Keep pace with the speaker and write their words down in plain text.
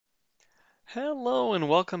Hello and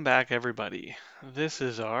welcome back, everybody. This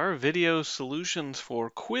is our video solutions for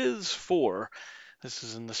Quiz 4. This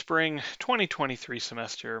is in the spring 2023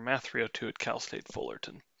 semester, Math 302 at Cal State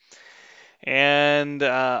Fullerton. And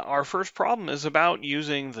our first problem is about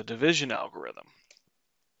using the division algorithm.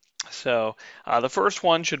 So the first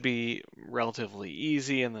one should be relatively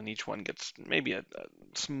easy, and then each one gets maybe a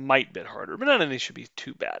slight bit harder, but none of these should be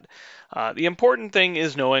too bad. The important thing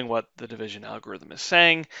is knowing what the division algorithm is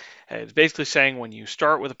saying. It's basically saying when you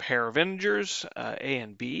start with a pair of integers, a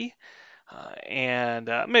and b, and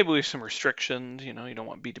maybe we have some restrictions, you don't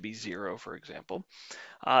want b to be 0, for example,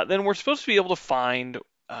 then we're supposed to be able to find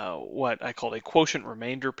what I call a quotient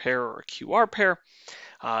remainder pair or a QR pair.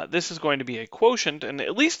 This is going to be a quotient, and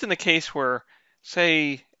at least in the case where,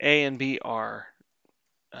 say, a and b are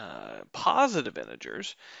positive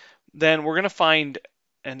integers, then we're going to find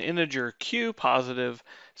an integer q positive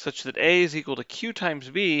such that a is equal to q times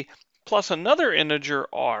b plus another integer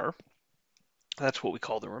r. That's what we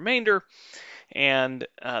call the remainder. And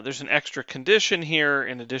there's an extra condition here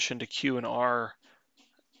in addition to q and r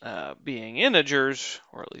being integers,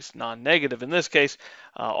 or at least non-negative in this case.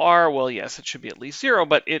 R, well, yes, it should be at least 0,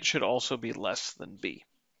 but it should also be less than b.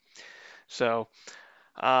 So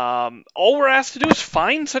all we're asked to do is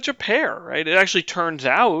find such a pair, right? It actually turns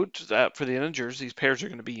out that for the integers, these pairs are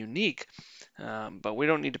going to be unique, but we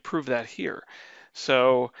don't need to prove that here.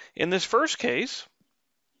 So in this first case,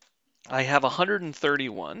 I have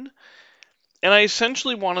 131, and I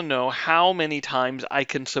essentially want to know how many times I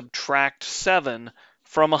can subtract 7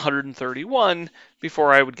 from 131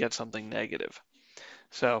 before I would get something negative.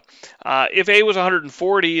 So if a was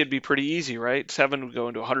 140, it'd be pretty easy, right? 7 would go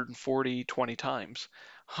into 140 20 times.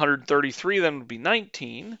 133 then would be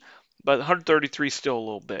 19, but 133 is still a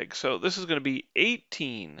little big. So this is going to be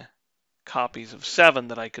 18 copies of 7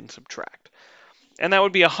 that I can subtract. And that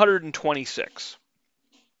would be 126.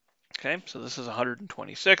 Okay, so this is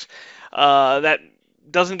 126. That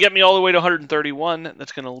doesn't get me all the way to 131.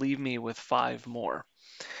 That's going to leave me with 5 more.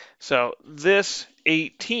 So this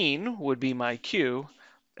 18 would be my Q,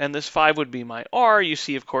 and this 5 would be my R. You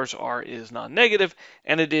see, of course, R is non-negative,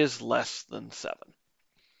 and it is less than 7.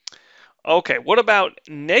 Okay, what about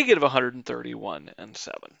negative 131 and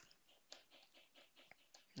 7?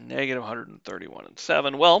 Negative 131 and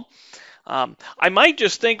 7. Well, I might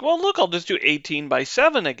just think, well, look, I'll just do 18 by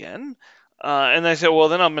 7 again. And I say, well,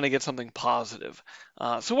 then I'm going to get something positive.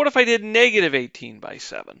 So what if I did negative 18 by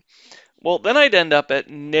 7? Well, then I'd end up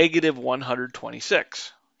at negative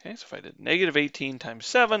 126. Okay, so if I did negative 18 times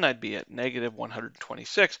 7, I'd be at negative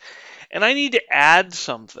 126. And I need to add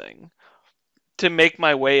something to make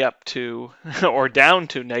my way up to, or down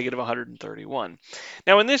to, negative 131.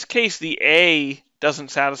 Now, in this case, the A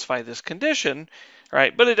doesn't satisfy this condition,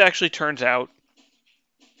 right? But it actually turns out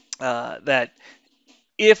that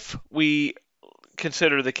if we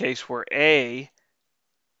consider the case where A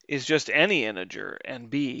is just any integer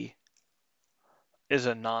and B is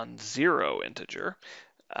a non-zero integer,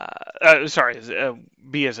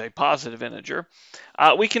 B is a positive integer,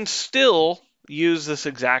 we can still use this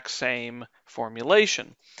exact same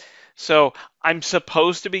formulation. So I'm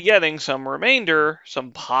supposed to be getting some remainder,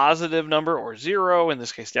 some positive number, or 0, in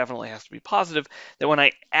this case definitely has to be positive, that when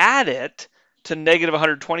I add it to negative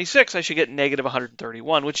 126, I should get negative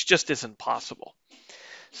 131, which just isn't possible.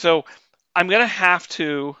 So I'm going to have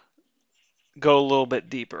to go a little bit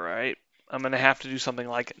deeper, right? I'm going to have to do something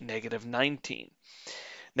like negative 19.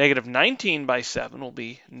 Negative 19 by 7 will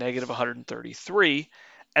be negative 133,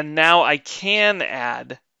 and now I can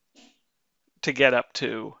add to get up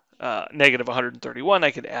to negative 131,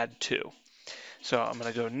 I could add 2. So I'm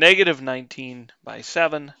going to go negative 19 by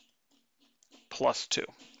 7 plus 2.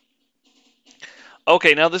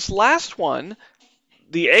 Okay, now this last one,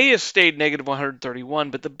 the A has stayed negative 131,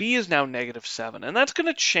 but the B is now negative 7, and that's going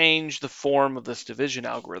to change the form of this division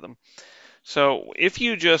algorithm. So if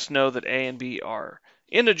you just know that A and B are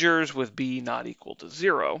integers with B not equal to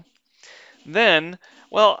 0, then,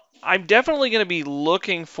 well, I'm definitely going to be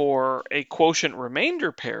looking for a quotient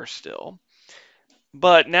remainder pair still.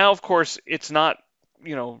 But now, of course, it's not,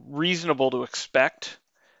 reasonable to expect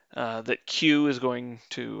that Q is going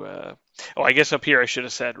to, I guess up here I should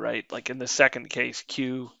have said, right, like in the second case,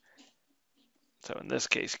 Q, so in this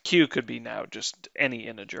case, Q could be now just any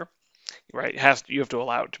integer, right? You have to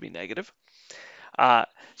allow it to be negative.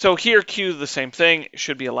 So here, Q, the same thing,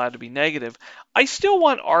 should be allowed to be negative. I still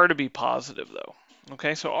want R to be positive, though.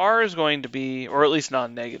 Okay, so R is going to be, or at least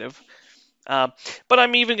non-negative. But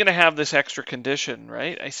I'm even going to have this extra condition,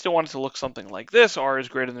 right? I still want it to look something like this. R is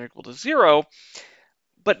greater than or equal to 0.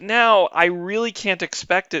 But now I really can't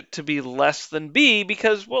expect it to be less than b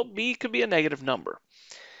because, well, b could be a negative number.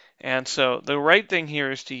 And so the right thing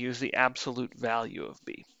here is to use the absolute value of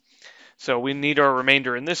b. So we need our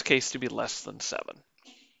remainder in this case to be less than 7.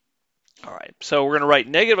 All right, so we're going to write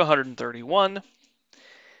negative 131.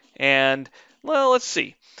 And, well, let's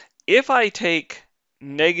see. If I take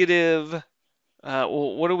negative,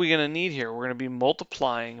 well, what are we going to need here? We're going to be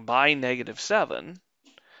multiplying by negative 7.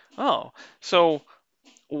 Oh, so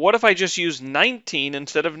what if I just use 19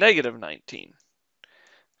 instead of negative 19?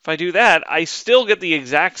 If I do that, I still get the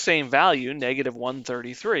exact same value, negative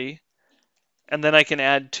 133, and then I can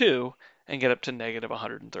add 2 and get up to negative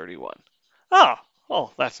 131. Ah,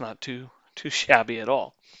 well, that's not too shabby at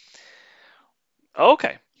all.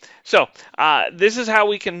 Okay, so this is how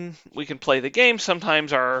we can play the game.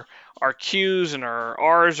 Sometimes our Q's and our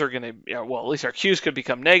R's are going to, well, at least our Q's could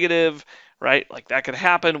become negative, right? Like that could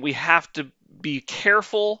happen. We have to be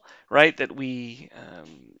careful, right? That we,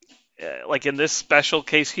 like in this special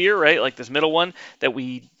case here, right? Like this middle one, that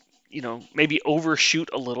we, maybe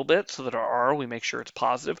overshoot a little bit so that our R, we make sure it's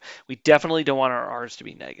positive. We definitely don't want our R's to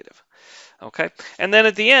be negative. Okay, and then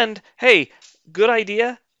at the end, hey, good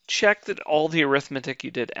idea. Check that all the arithmetic you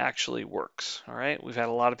did actually works. All right, we've had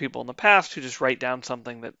a lot of people in the past who just write down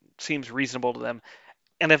something that seems reasonable to them,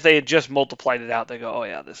 and if they had just multiplied it out, they go, oh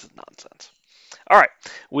yeah, this is nonsense. All right,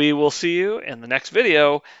 we will see you in the next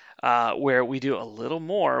video where we do a little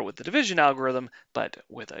more with the division algorithm, but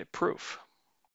with a proof.